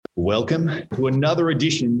Welcome to another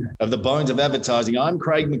edition of the Bones of Advertising. I'm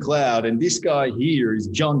Craig McLeod, and this guy here is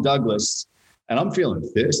John Douglas, and I'm feeling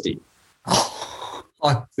thirsty. Oh,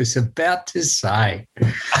 I was about to say,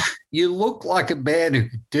 you look like a man who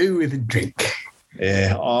could do with a drink.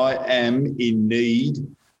 Yeah, I am in need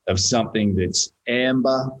of something that's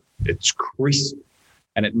amber, it's crisp,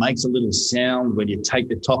 and it makes a little sound when you take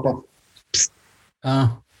the top off.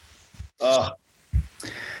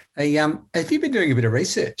 Hey, have you been doing a bit of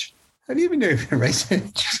research? Have you been doing a bit of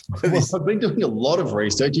research? Well, I've been doing a lot of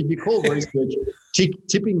research. If you call research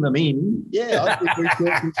tipping them in, yeah, I've been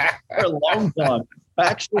researching for a long time. I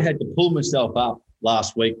actually had to pull myself up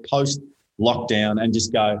last week post-lockdown and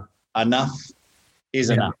just go, enough is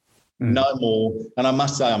enough. No more. And I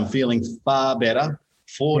must say I'm feeling far better.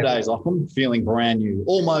 4 days off them, feeling brand new,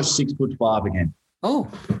 almost 6'5" again.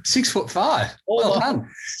 Oh, 6'5". Well done.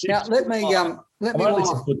 Now let me I'm only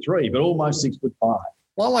 6'3", but almost 6'5".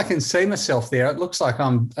 While I can see myself there, it looks like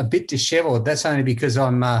I'm a bit dishevelled. That's only because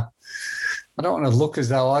I don't want to look as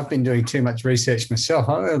though I've been doing too much research myself.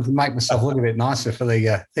 I want to make myself look a bit nicer for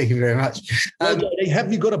the. Thank you very much. Well, JD,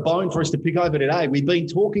 have you got a bone for us to pick over today? We've been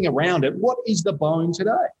talking around it. What is the bone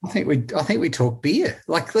today? I think we talk beer.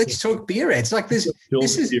 Like, let's talk beer ads. Like this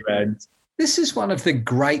is one of the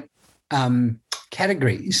great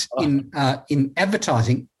categories in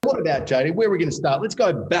advertising. What about, JD? Where are we going to start? Let's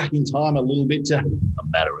go back in time a little bit to, a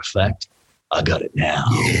matter of fact, I got it now.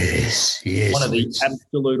 Yes. One of the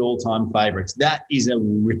absolute all-time favourites. That is a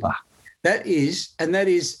ripper. That is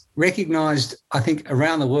recognised, I think,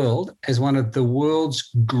 around the world as one of the world's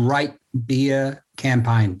great beer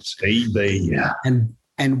campaigns. BB.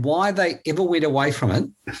 And why they ever went away from it,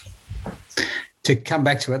 to come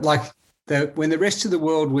back to it, like when the rest of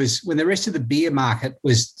the beer market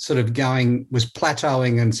was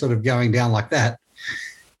plateauing and sort of going down like that,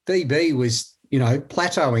 BB was,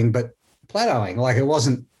 plateauing, but plateauing, like it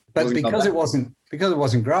wasn't. But because it wasn't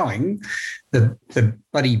growing, the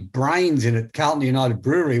bloody brains in it, Carlton United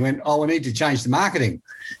Brewery, went, we need to change the marketing,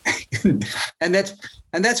 and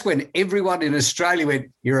that's when everyone in Australia went,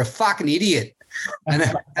 you're a fucking idiot, and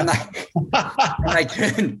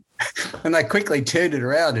they quickly turned it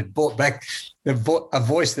around and brought back a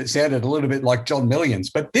voice that sounded a little bit like John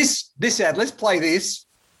Millions. But this ad, let's play this.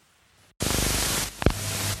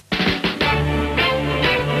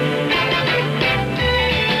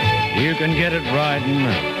 You can get it riding.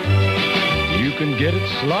 You can get it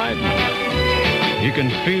sliding. You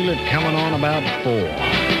can feel it coming on about 4.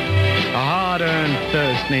 A hard-earned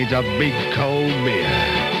thirst needs a big cold beer.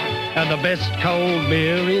 And the best cold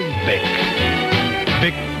beer is Vic.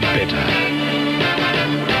 Vic Bitter.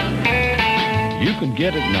 You can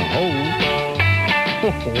get it in a hole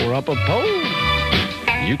or up a pole.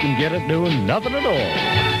 You can get it doing nothing at all.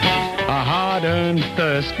 A hard-earned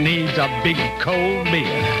thirst needs a big cold beer.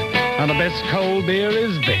 And the best cold beer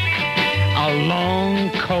is Vic. A long,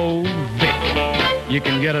 cold Vic. You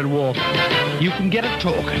can get it walking. You can get it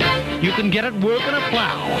talking. You can get it working a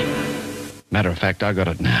plow. Matter of fact, I got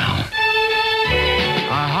it now.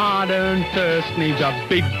 A hard-earned thirst needs a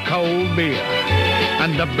big cold beer.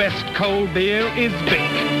 And the best cold beer is Vic.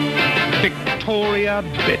 Victoria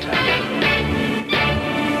Bitter.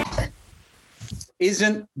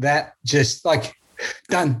 Isn't that just like...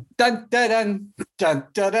 Dun, dun, dun, dun, dun,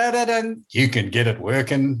 dun, dun, dun, dun. You can get it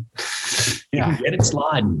working. You can get it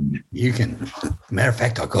sliding. You can. Matter of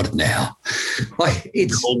fact, I got it now. Like,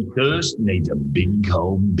 it's cold thirst needs a big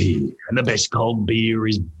cold beer, and the best cold beer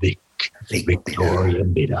is Vic. Victoria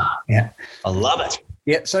Bitter. Yeah, I love it.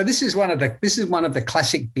 Yeah, so this is one of the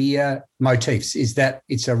classic beer motifs, is that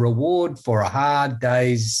it's a reward for a hard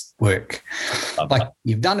day's work. Okay. Like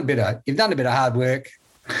you've done a bit of hard work.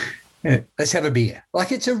 Yeah, let's have a beer.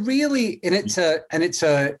 Like it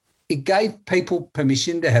gave people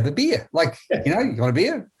permission to have a beer. Like, you want a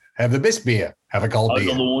beer? Have the best beer. Have a cold beer.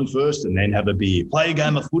 Mow the lawn first and then have a beer. Play a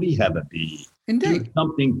game of footy, have a beer. Indeed. Do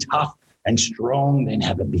something tough and strong, then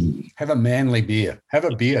have a beer. Have a manly beer. Have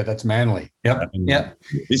a beer that's manly. Yep. Yep.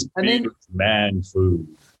 This beer is man food.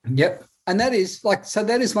 Yep. And that's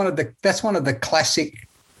one of the classic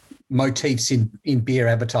motifs in beer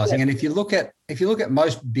advertising. Yeah. And if you look at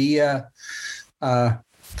most beer, I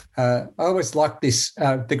always like this.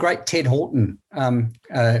 The great Ted Horton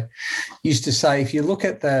used to say, if you look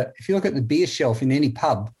at the beer shelf in any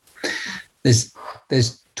pub, there's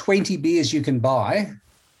 20 beers you can buy,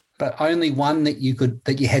 but only one that you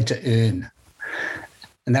had to earn,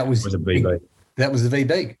 and that was a VB. That was the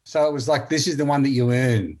VB. So it was like, this is the one that you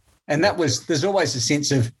earn, and there's always a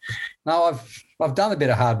sense of, no, I've done a bit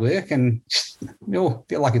of hard work, and feel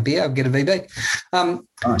like a beer, I'll get a VB.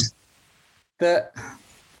 Nice.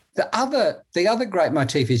 the other great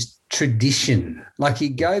motif is tradition. Like you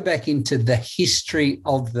go back into the history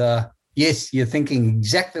of the. Yes, you're thinking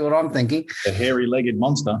exactly what I'm thinking. The hairy-legged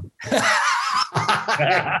monster.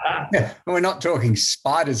 We're not talking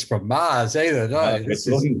spiders from Mars either. No, we're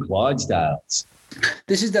talking Clydesdales.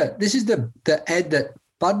 This is the ad that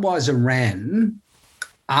Budweiser ran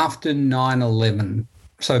after 9/11.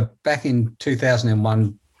 So back in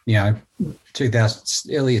 2001,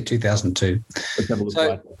 earlier 2002. Let's have a look.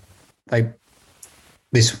 So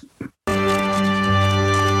this.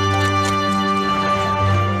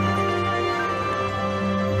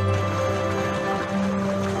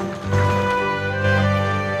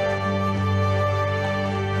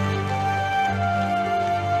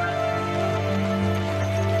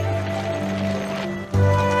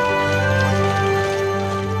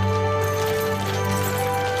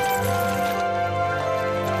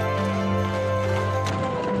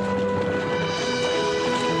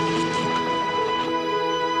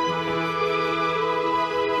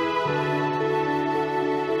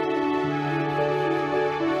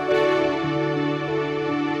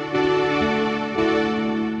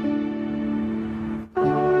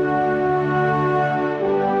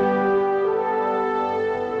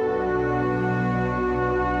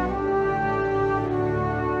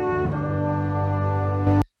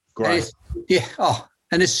 Great. Yeah. Oh,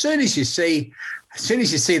 and as soon as you see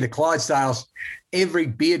the Clydesdales, every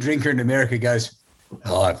beer drinker in America goes,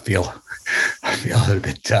 "Oh, I feel a little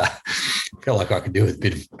bit. Feel like I could do with a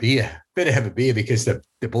bit of beer. Better have a beer because the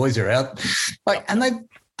boys are out." Like, and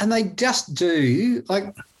they just do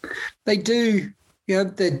they do.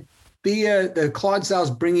 The beer, the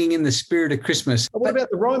Clydesdales bringing in the spirit of Christmas. What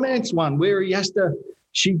about the romance one where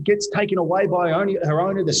she gets taken away by her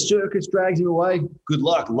owner, the circus drags him away. Good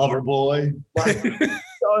luck, lover boy. Like,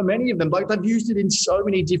 so many of them. Like they've used it in so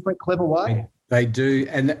many different clever ways. They do,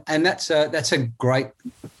 and that's a great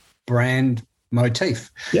brand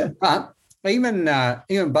motif. Yeah. But even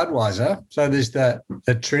Budweiser, so there's the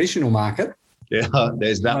traditional market. Yeah,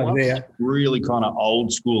 there's that one. There. Really kind of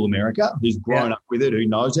old school America who's grown up with it, who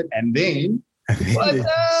knows it. And then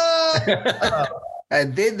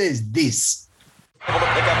and then there's this. Able to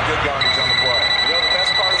pick up good yardage on the play. The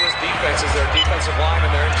best part of this defense is their defensive line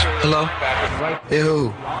and their interior. Hello? Linebackers. Hey, who?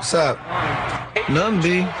 What's up? Nothing,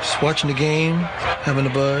 B. Just watching the game, having a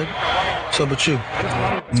bud. What's up with you?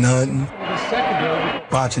 Nothing.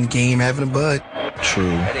 Watching the game, having a bud.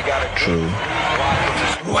 True. True.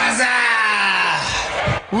 What's up?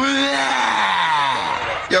 What's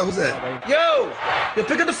up? Yo, who's that? Yo,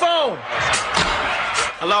 pick up the phone.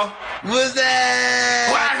 Hello? What's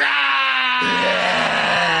that? What's up?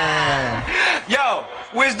 Yo,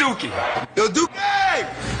 where's Dookie? Yo, Dookie!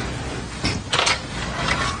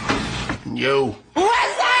 Yo.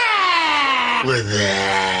 What's that? What's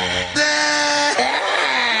that?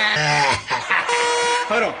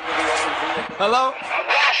 Hold on. Hello?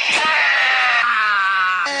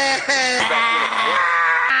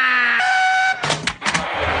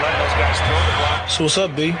 So what's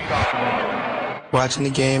up, B? Watching the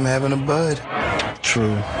game, having a bud.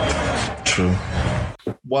 True.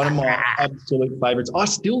 One of my absolute favourites. I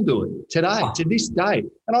still do it today, to this day.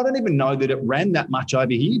 And I don't even know that it ran that much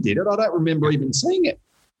over here, did it? I don't remember even seeing it.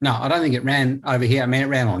 No, I don't think it ran over here. I mean, it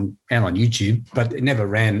ran on YouTube, but it never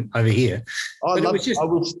ran over here. I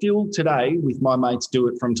will still today with my mates do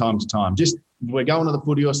it from time to time. Just we're going to the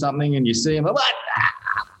footy or something and you see them,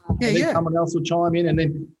 someone else will chime in and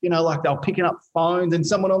then, like they'll picking up phones and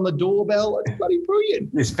someone on the doorbell. It's bloody brilliant.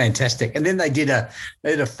 It's fantastic. And then they did a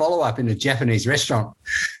follow-up in a Japanese restaurant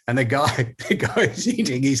and the guy's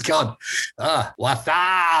eating, he's gone,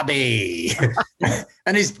 wasabi.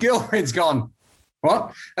 And his girlfriend's gone,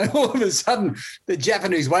 what? And all of a sudden the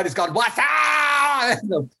Japanese waiter's gone, wasabi.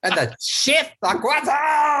 And the chef, like,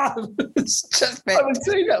 wasabi. It's just fantastic. I haven't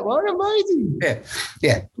seen that one. Amazing.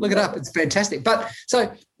 Yeah. Look it up. It's fantastic. But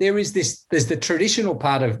so there's the traditional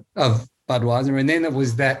part of Budweiser, and then there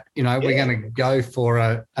was that, we're going to go for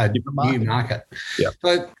a new market. Yeah.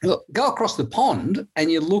 So look, go across the pond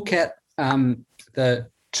and you look at the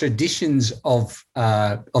traditions of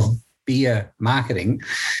beer marketing,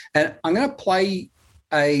 and I'm going to play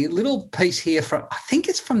a little piece here from, I think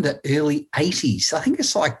it's from the early 80s. I think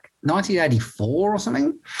it's like 1984 or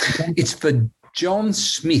something. Okay. It's for John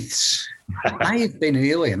Smith's. It may have been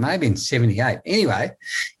earlier, may have been 78. Anyway,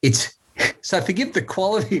 so forgive the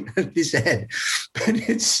quality of this ad, but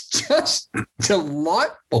it's just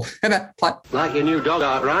delightful. How about play? Like your new dog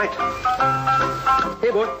art, right?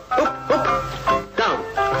 Here, boy. Up. Down.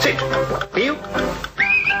 Sit. Heel.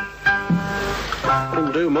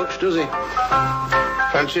 Doesn't do much, does he?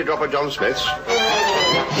 Fancy a drop of John Smith's?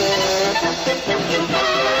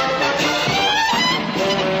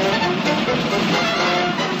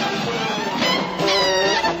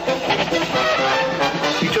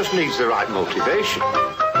 He just needs the right motivation.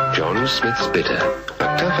 John Smith's bitter, a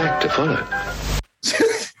tough act to follow.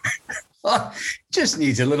 Just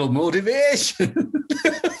needs a little motivation.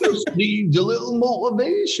 Just needs a little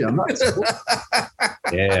motivation. That's cool.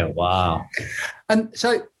 Yeah, wow. And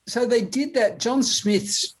so they did that. John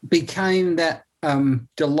Smith's became that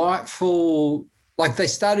delightful, like they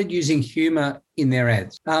started using humour in their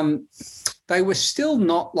ads. They were still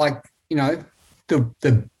not like,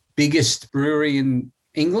 the biggest brewery in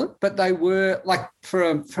England, but they were like for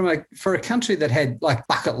a country that had like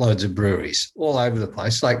bucket loads of breweries all over the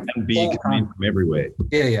place, like and beer coming from everywhere.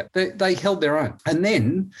 Yeah. They held their own, and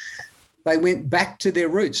then they went back to their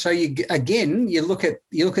roots. So you look at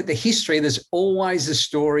the history. There's always a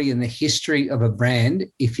story in the history of a brand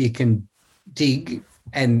if you can dig,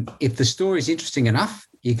 and if the story is interesting enough,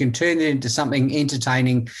 you can turn it into something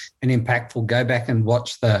entertaining and impactful. Go back and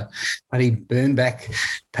watch the bloody Burn Back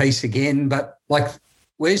piece again, but like,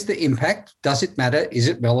 where's the impact? Does it matter? Is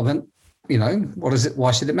it relevant? What is it?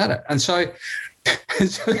 Why should it matter? And so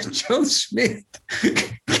John Smith,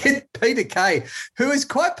 get Peter Kay, who is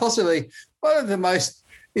quite possibly one of the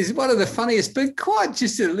funniest, but quite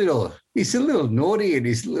just he's a little naughty and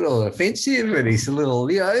he's a little offensive and he's a little,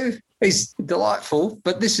 he's delightful.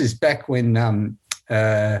 But this is back when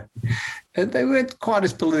they weren't quite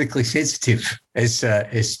as politically sensitive as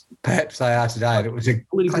perhaps they are today. It was a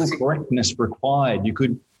political correctness required. You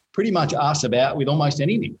could pretty much ask about with almost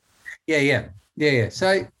anything. Yeah.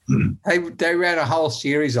 So they ran a whole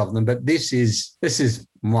series of them, but this is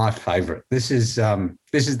my favourite. This is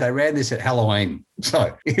they ran this at Halloween.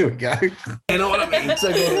 So here we go. You know what I mean?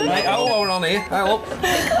 So good, mate. Oh, hold on here.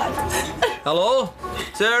 Hello,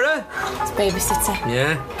 Sarah. It's babysitter.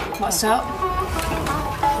 Yeah. What's up?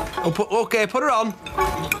 Oh, okay, put her on.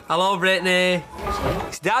 Hello, Brittany.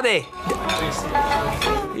 It's Daddy.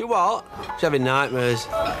 You what? She's having nightmares.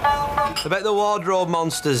 About the wardrobe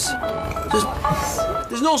monsters.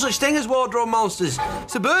 There's no such thing as wardrobe monsters.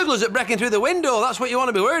 It's the burglars that breaking through the window. That's what you want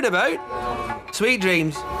to be worried about. Sweet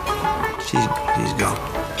dreams. She's gone.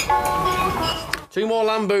 2 more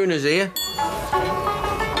lambooners here.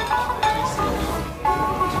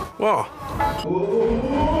 What?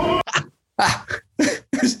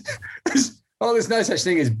 Oh, there's no such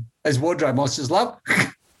thing as wardrobe monsters, love.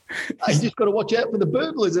 You just got to watch out for the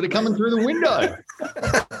burglars that are coming through the window.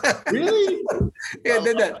 Really? Yeah,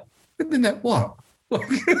 then that what?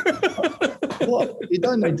 What? You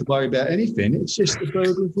don't need to worry about anything. It's just the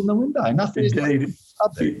burglars in the window. Nothing.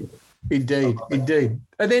 Indeed.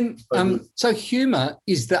 And then, so humour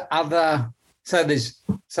is the other. So there's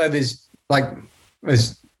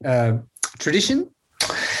tradition.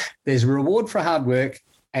 There's reward for hard work,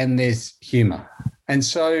 and there's humour. And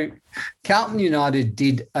so Carlton United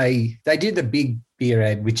did the big beer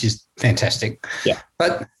ad, which is fantastic. Yeah.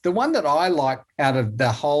 But the one that I liked out of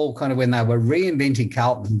the whole kind of when they were reinventing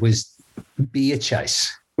Carlton was Beer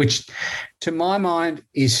Chase, which to my mind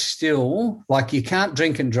is still like you can't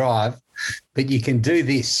drink and drive, but you can do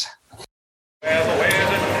this.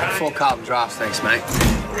 4 Carlton drafts, thanks, mate.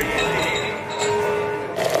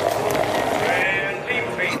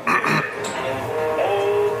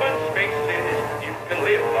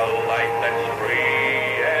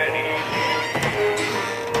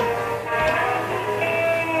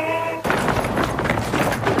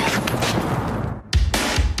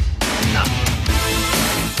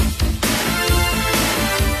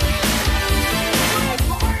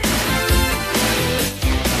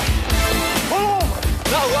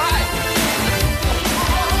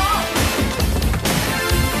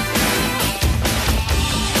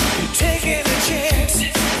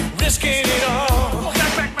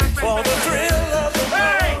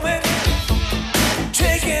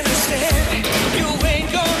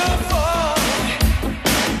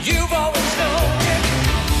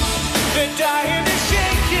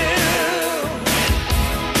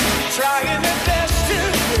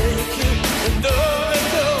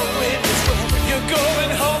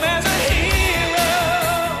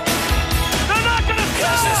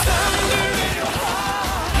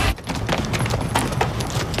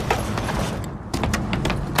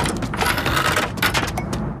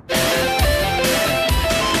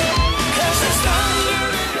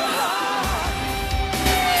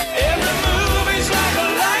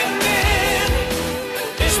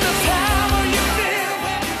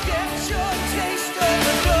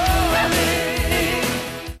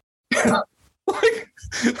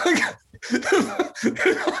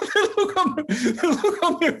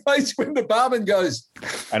 face when the barman goes.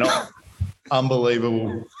 And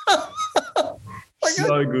unbelievable.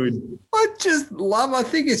 So good. I just love. I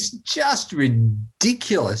think it's just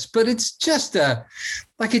ridiculous, but it's just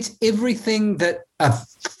it's everything that a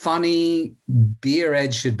funny beer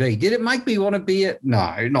ad should be. Did it make me want to be it?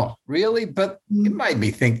 No, not really, but it made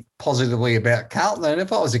me think positively about Carlton. And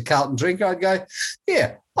if I was a Carlton drinker, I'd go,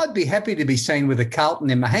 yeah, I'd be happy to be seen with a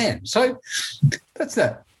Carlton in my hand. So that's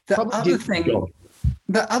that. The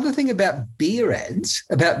other thing about beer ads,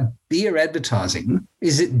 about beer advertising,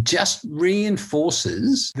 is it just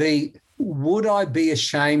reinforces the would I be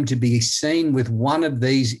ashamed to be seen with one of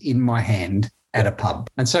these in my hand at a pub?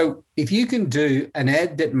 And so if you can do an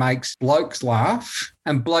ad that makes blokes laugh,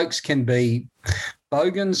 and blokes can be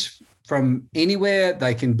bogans from anywhere,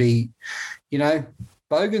 they can be,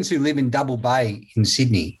 bogans who live in Double Bay in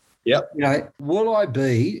Sydney. Yep. Will I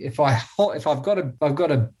be if I've got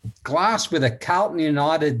a glass with a Carlton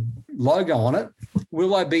United logo on it?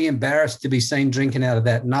 Will I be embarrassed to be seen drinking out of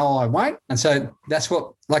that? No, I won't. And so that's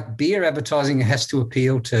what beer advertising has to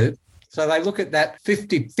appeal to. So they look at that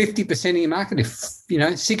 50% of your market. If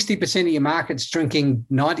 60% of your market's drinking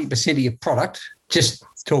 90% of your product, just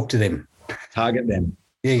talk to them, target them.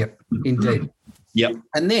 Yeah, indeed. Yep.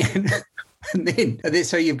 And then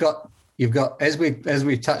so you've got as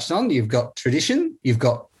we've touched on, you've got tradition, you've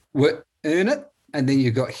got earn it, and then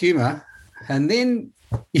you've got humour, and then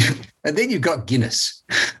you've got Guinness.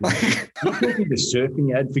 You're talking the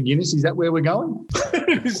surfing ad for Guinness. Is that where we're going?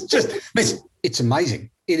 It's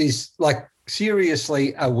amazing. It is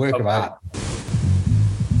seriously a work of art.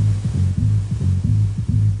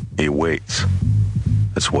 He waits.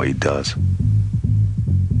 That's what he does.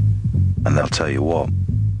 And I'll tell you what.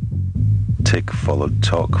 Tick followed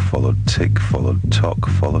tock, followed tick, followed tock,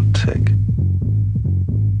 followed tick.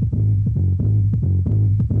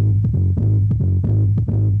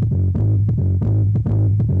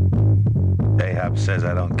 Ahab says,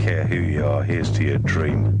 I don't care who you are, here's to your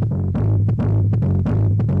dream.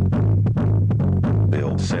 The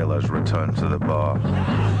old sailors return to the bar.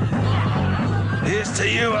 Here's to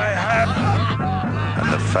you, Ahab!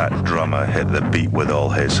 And the fat drummer hit the beat with all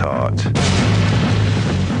his heart.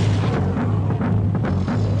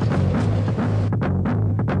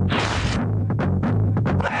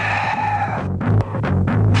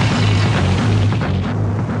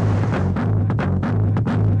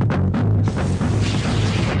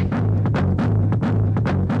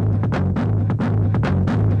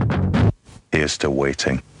 Here's to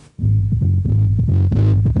waiting.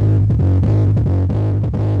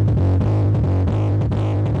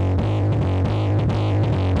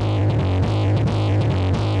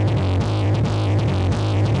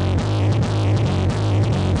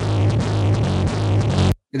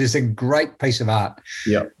 It is a great piece of art.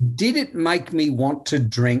 Yeah. Did it make me want to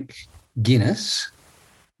drink Guinness?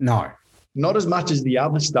 No. Not as much as the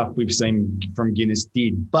other stuff we've seen from Guinness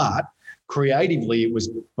did, but creatively it was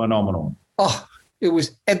phenomenal. Oh, it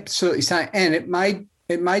was absolutely insane. And it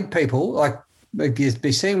made people you'd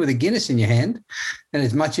be seen with a Guinness in your hand, and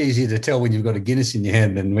it's much easier to tell when you've got a Guinness in your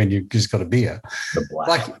hand than when you've just got a beer. The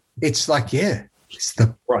black. It's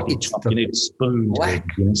the you need a spoon black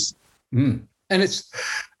Guinness. And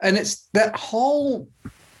it's that whole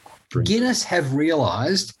Guinness have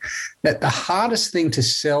realised that the hardest thing to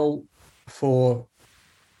sell for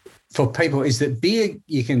people is that beer,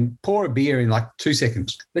 you can pour a beer in 2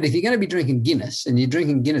 seconds. But if you're going to be drinking Guinness and you're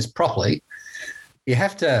drinking Guinness properly, you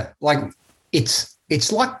have to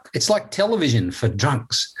it's like television for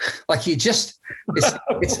drunks. It's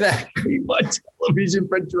that television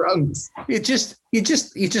for drunks. You just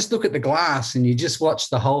look at the glass and you just watch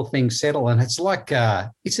the whole thing settle, and it's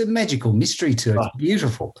it's a magical mystery to it. It's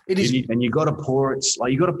beautiful. It is, and you got to pour it.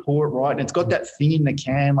 You got to pour it right, and it's got that thing in the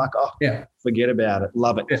can. Forget about it.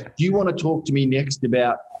 Love it. Yeah. Do you want to talk to me next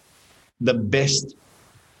about the best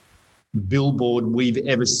billboard we've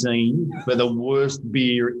ever seen for the worst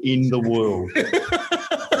beer in the world? Can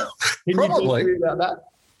you talk to me about that?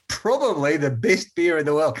 Probably the best beer in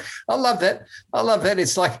the world. I love that.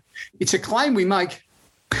 It's a claim we make.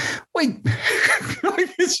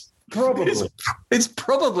 It's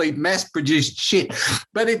probably mass-produced shit,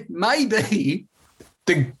 but it may be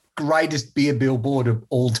the greatest beer billboard of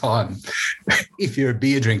all time if you're a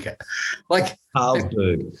beer drinker.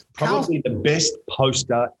 Carlsberg. Probably the best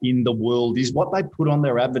poster in the world is what they put on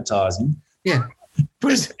their advertising. Yeah.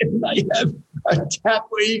 They have a tap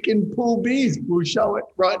where you can pull beers. We'll show it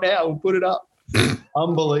right now. We'll put it up.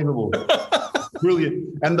 Unbelievable.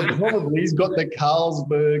 Brilliant. And he's got the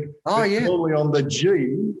Carlsberg probably on the G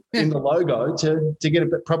in the logo to get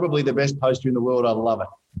probably the best poster in the world. I love it.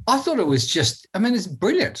 I thought it was just, I mean, it's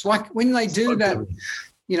brilliant. It's like when they do that,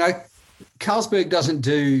 you know, Carlsberg doesn't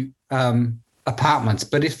do apartments,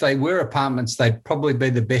 but if they were apartments, they'd probably be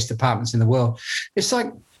the best apartments in the world. It's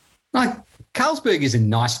like Carlsberg is a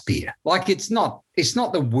nice beer. Like it's not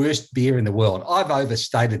the worst beer in the world. I've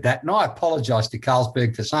overstated that, and I apologise to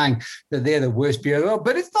Carlsberg for saying that they're the worst beer in the world,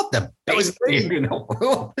 but it's not the best beer in the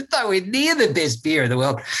world. It's nowhere near the best beer in the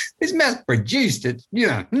world. It's mass-produced. It's, you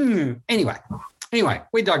know, Anyway,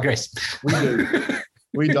 we digress. We do.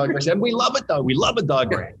 We digress. And we love it, though. We love a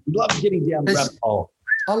digress. We love getting down the rabbit hole.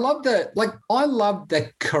 I love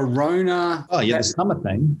the Corona. Oh, yeah, the summer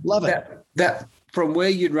thing. Love it. That from where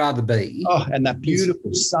you'd rather be. Oh, and that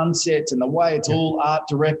beautiful sunsets and the way it's all art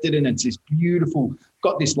directed, and it's this beautiful,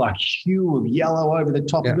 got this like hue of yellow over the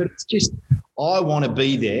top of it. It's just, I want to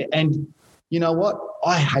be there. And you know what?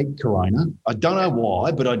 I hate Corona. I don't know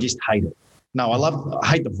why, but I just hate it. No, I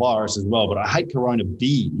hate the virus as well, but I hate Corona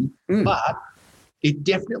beer. But it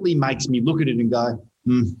definitely makes me look at it and go,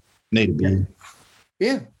 need a beer.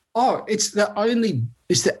 Yeah. Oh, it's the only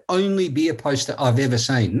beer poster I've ever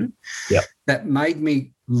seen that made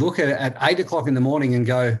me look at it at 8 o'clock in the morning and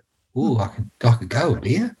go, "Ooh, I could go with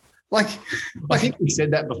beer." Like I think we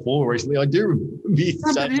said that before recently. I do remember you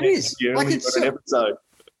saying it is. Like it's an episode.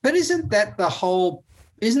 But isn't that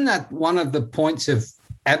one of the points of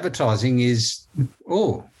advertising is,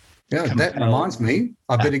 that reminds me,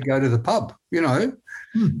 I better go to the pub, you know?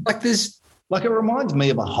 Like it reminds me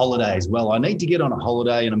of a holiday as well. I need to get on a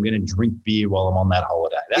holiday and I'm going to drink beer while I'm on that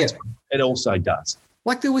holiday. That's what it also does.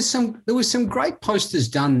 Like there was some great posters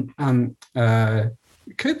done.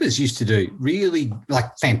 Cooper's used to do really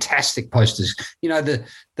like fantastic posters. You know,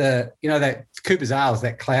 that Cooper's Ale is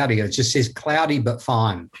that cloudy. It just says cloudy but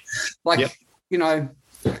fine. Like, you know,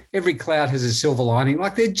 every cloud has a silver lining.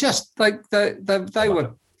 Like they're just like they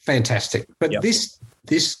were fantastic. But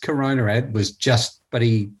this Corona ad was just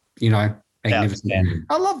magnificent.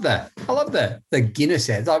 I love that. The Guinness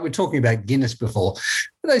ads. Like we're talking about Guinness before.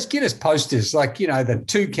 Those Guinness posters, like, you know, the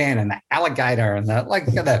toucan and the alligator and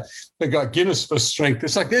they got Guinness for strength.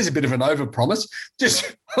 It's like there's a bit of an overpromise.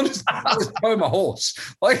 I'll just throw my horse.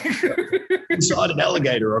 Like inside an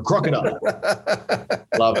alligator or a crocodile.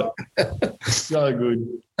 Love it. So good.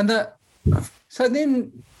 And so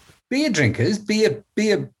then beer drinkers, beer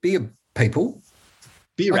people.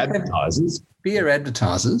 Beer advertisers. Beer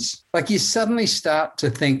advertisers, like you suddenly start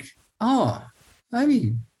to think,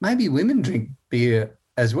 maybe women drink beer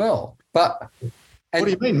as well. But what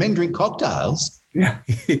do you mean? Men drink cocktails? Yeah,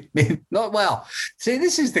 not well. See,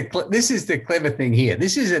 this is the clever thing here.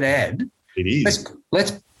 This is an ad. It is.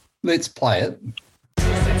 Let's play it.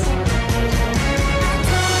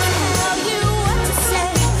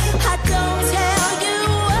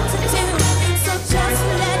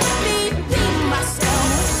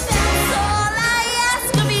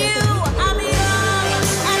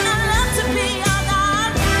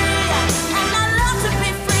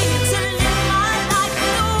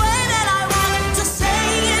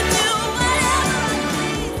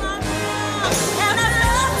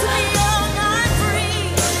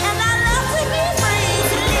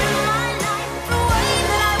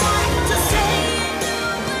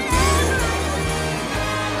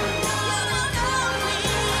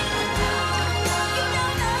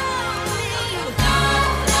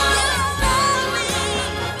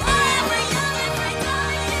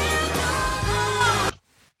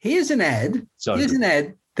 Here's an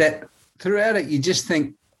ad that throughout it you just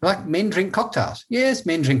think, like, men drink cocktails. Yes,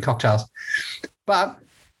 men drink cocktails. But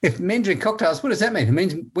if men drink cocktails, what does that mean? It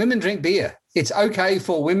means women drink beer. It's okay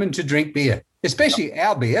for women to drink beer, especially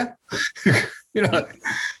our beer. You know,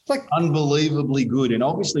 like unbelievably good. And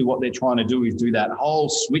obviously what they're trying to do is do that whole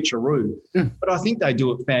switcheroo. But I think they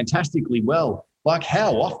do it fantastically well. Like,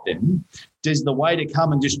 how often does the waiter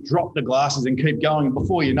come and just drop the glasses and keep going? And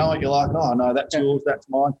before you know it, you're like, oh, no, that's yours, that's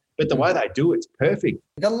mine. But the way they do it's perfect.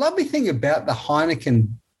 The lovely thing about the Heineken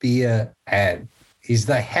beer ad is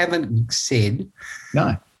they haven't said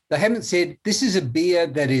this is a beer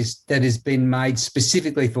that has been made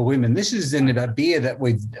specifically for women. This isn't a beer that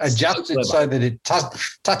we've adjusted so that it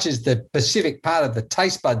touches the specific part of the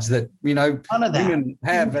taste buds that, you know, women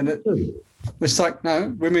have. And it's like,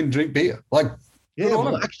 no, women drink beer. Like, yeah,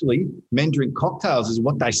 well, actually, men drink cocktails is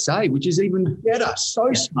what they say, which is even better.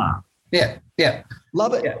 So smart. Yeah.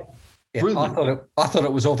 Love it. Yeah. I thought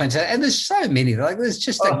it was all fantastic. And there's so many. Like, there's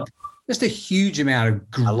just a huge amount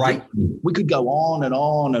of great. We could go on and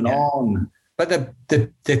on and on. But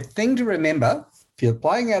the thing to remember if you're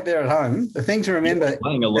playing out there at home, the thing to remember, You're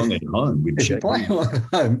playing along at home with if you're playing along at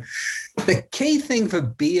home, the key thing for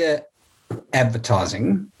beer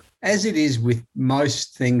advertising, as it is with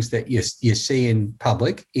most things that you see in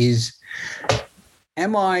public, is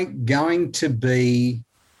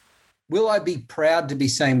will I be proud to be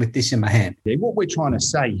seen with this in my hand? Yeah, what we're trying to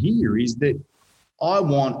say here is that I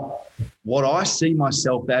want what I see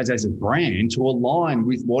myself as a brand to align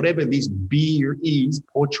with whatever this beer is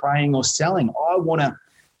portraying or selling. I want to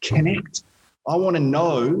connect. I want to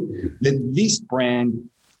know that this brand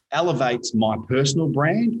elevates my personal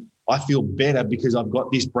brand. I feel better because I've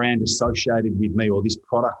got this brand associated with me or this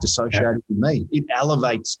product associated with me. It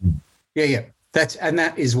elevates me. Yeah.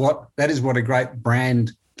 That is what a great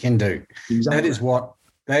brand can do. Exactly.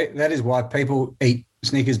 That is why people eat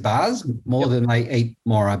Snickers bars more than they eat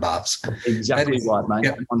Moro bars. Exactly right, mate.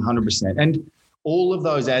 Yep. 100%. And all of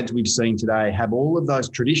those ads we've seen today have all of those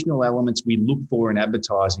traditional elements we look for in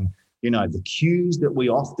advertising. You know, the cues that we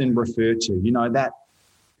often refer to. You know, that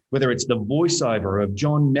whether it's the voiceover of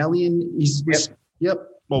John Mellion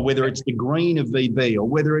or whether it's the green of VB, or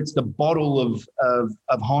whether it's the bottle of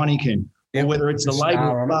Heineken, or whether it's the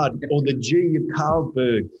label of Bud, or the G of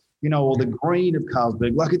Carlsberg, you know, or the green of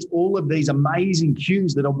Carlsberg. Like, it's all of these amazing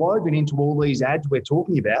cues that are woven into all these ads we're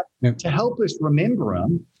talking about to help us remember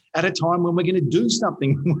them at a time when we're going to do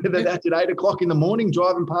something, whether that's at 8 o'clock in the morning,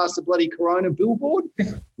 driving past the bloody Corona billboard,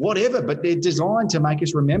 whatever. But they're designed to make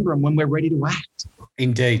us remember them when we're ready to act.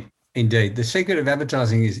 Indeed. The secret of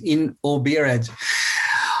advertising is in all beer ads.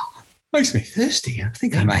 Makes me thirsty. I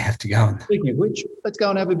think I may have to go. Speaking of which, let's go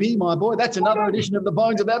and have a beer, my boy. That's another edition of the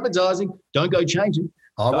Bones of Advertising. Don't go change it.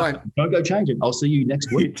 I won't. Don't go change it. I'll see you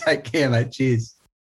next week. Take care, mate. Cheers.